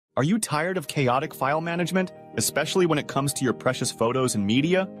Are you tired of chaotic file management, especially when it comes to your precious photos and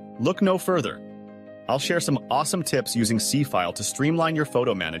media? Look no further. I'll share some awesome tips using Seafile to streamline your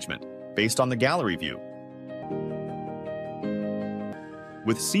photo management based on the gallery view.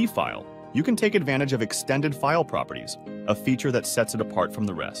 With Seafile, you can take advantage of extended file properties, a feature that sets it apart from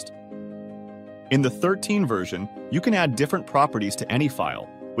the rest. In the 13 version, you can add different properties to any file,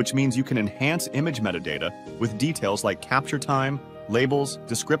 which means you can enhance image metadata with details like capture time, labels,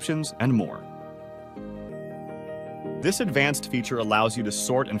 descriptions, and more. This advanced feature allows you to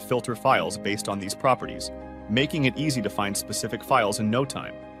sort and filter files based on these properties, making it easy to find specific files in no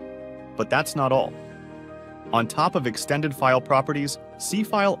time. But that's not all. On top of extended file properties,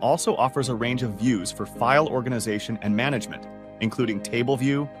 Seafile also offers a range of views for file organization and management, including table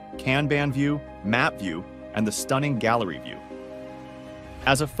view, Kanban view, map view, and the stunning gallery view.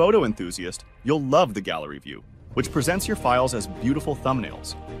 As a photo enthusiast, you'll love the gallery view, which presents your files as beautiful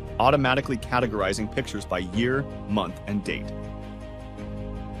thumbnails, automatically categorizing pictures by year, month, and date.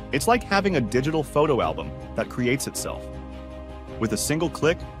 It's like having a digital photo album that creates itself. With a single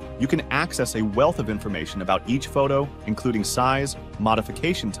click, you can access a wealth of information about each photo, including size,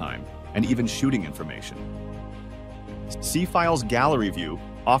 modification time, and even shooting information. Seafile's gallery view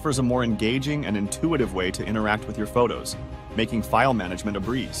offers a more engaging and intuitive way to interact with your photos, making file management a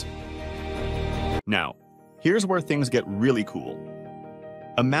breeze. Now, here's where things get really cool.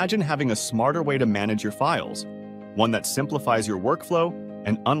 Imagine having a smarter way to manage your files, one that simplifies your workflow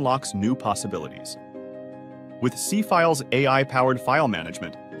and unlocks new possibilities. With Seafile's AI-powered file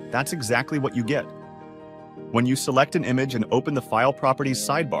management, that's exactly what you get. When you select an image and open the File Properties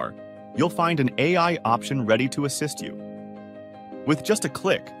sidebar, you'll find an AI option ready to assist you. With just a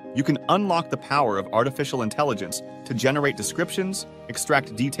click, you can unlock the power of artificial intelligence to generate descriptions,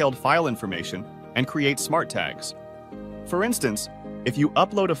 extract detailed file information, and create smart tags. For instance, if you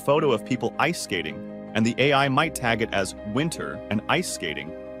upload a photo of people ice skating, and the AI might tag it as winter and ice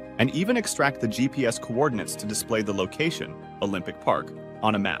skating, and even extract the GPS coordinates to display the location, Olympic Park,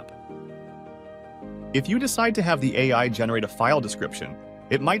 on a map. If you decide to have the AI generate a file description,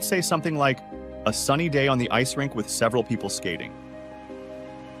 it might say something like, "A sunny day on the ice rink with several people skating."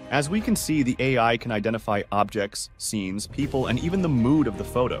 As we can see, the AI can identify objects, scenes, people, and even the mood of the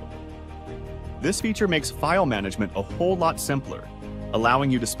photo. This feature makes file management a whole lot simpler,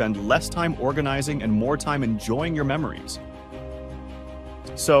 allowing you to spend less time organizing and more time enjoying your memories.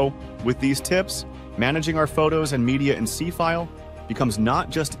 So, with these tips, managing our photos and media in Seafile becomes not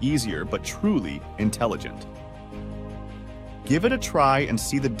just easier, but truly intelligent. Give it a try and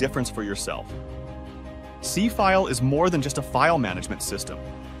see the difference for yourself. Seafile is more than just a file management system.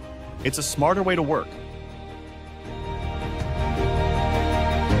 It's a smarter way to work,